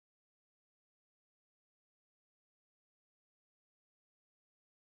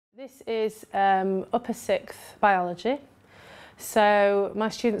This is upper sixth biology. So my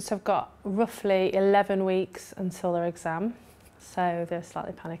students have got roughly 11 weeks until their exam. So they're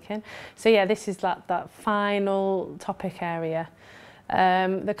slightly panicking. So yeah, this is that final topic area.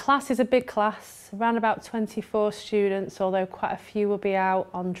 The class is a big class, around about 24 students, although quite a few will be out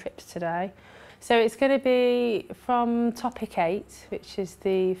on trips today. So it's going to be from topic 8, which is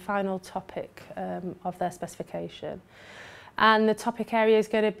the final topic of their specification. And the topic area is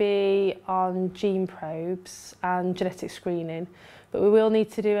going to be on gene probes and genetic screening. But we will need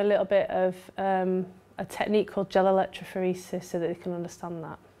to do a little bit of a technique called gel electrophoresis so that they can understand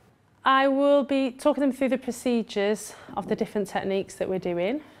that. I will be talking them through the procedures of the different techniques that we're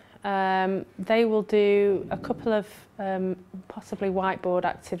doing. They will do a couple of possibly whiteboard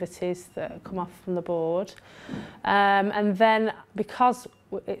activities that come off from the board. And then, because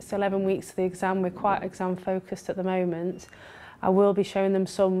it's 11 weeks to the exam, we're quite exam focused at the moment, I will be showing them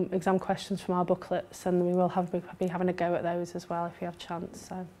some exam questions from our booklets, and we will be having a go at those as well if we have a chance.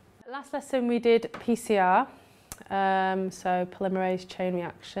 So, last lesson we did PCR. So polymerase chain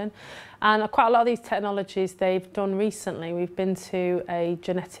reaction, and quite a lot of these technologies they've done recently. We've been to a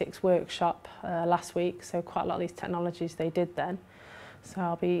genetics workshop last week, so quite a lot of these technologies they did then. So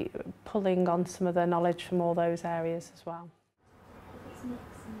I'll be pulling on some of the knowledge from all those areas as well.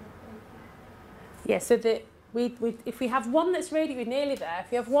 Yeah, so if we have one that's we're nearly there.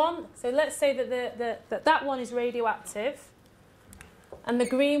 If you have one, so let's say that that one is radioactive and the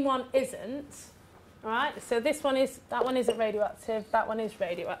green one isn't. Right, so that one isn't radioactive, that one is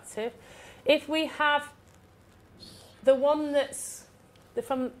radioactive. If we have the one that's,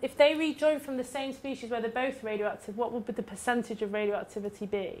 if they rejoin from the same species where they're both radioactive, what would the percentage of radioactivity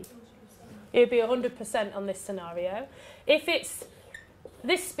be? It would be 100% on this scenario. If it's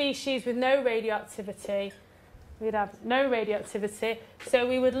this species with no radioactivity, we'd have no radioactivity, so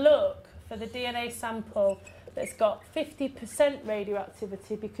we would look for the DNA sample that's got 50%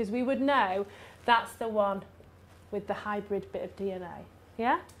 radioactivity, because we would know that's the one with the hybrid bit of DNA.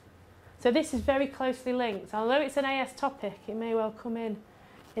 Yeah? So this is very closely linked. Although it's an AS topic, it may well come in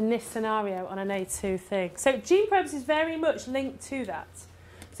this scenario on an A2 thing. So gene probes is very much linked to that.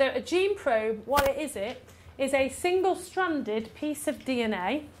 So a gene probe, what it is a single-stranded piece of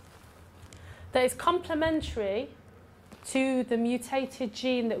DNA that is complementary to the mutated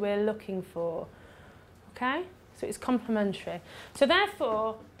gene that we're looking for. Okay? So it's complementary. So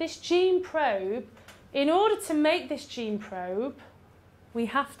therefore, this gene probe, in order to make this gene probe, we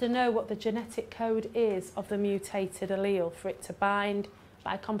have to know what the genetic code is of the mutated allele for it to bind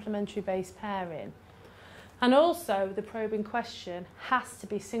by complementary base pairing. And also, the probe in question has to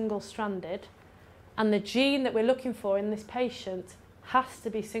be single-stranded, and the gene that we're looking for in this patient has to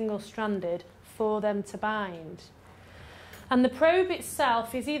be single-stranded for them to bind. And the probe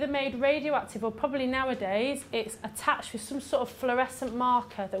itself is either made radioactive, or probably nowadays it's attached with some sort of fluorescent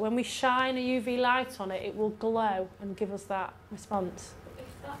marker that when we shine a UV light on it, it will glow and give us that response. If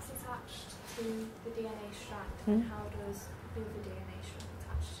that's attached to the DNA strand, then how does the other DNA strand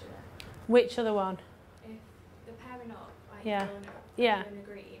attach to it? Which other one? If they're pairing up, like yeah. blue and a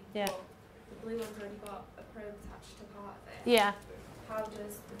green, yeah. But the blue one's already got a probe attached to part of it. Yeah. How does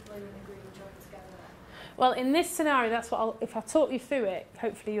the blue and the green join together then? Well, in this scenario, that's what if I talk you through it,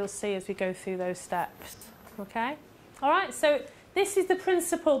 hopefully you'll see as we go through those steps. Okay? All right, so this is the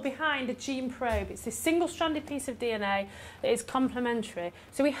principle behind a gene probe. It's this single-stranded piece of DNA that is complementary.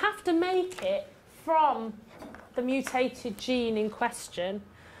 So we have to make it from the mutated gene in question.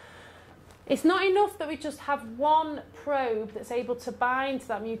 It's not enough that we just have one probe that's able to bind to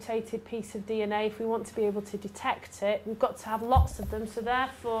that mutated piece of DNA if we want to be able to detect it. We've got to have lots of them. So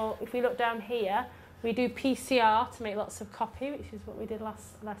therefore, if we look down here, we do PCR to make lots of copy, which is what we did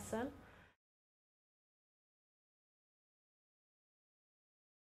last lesson.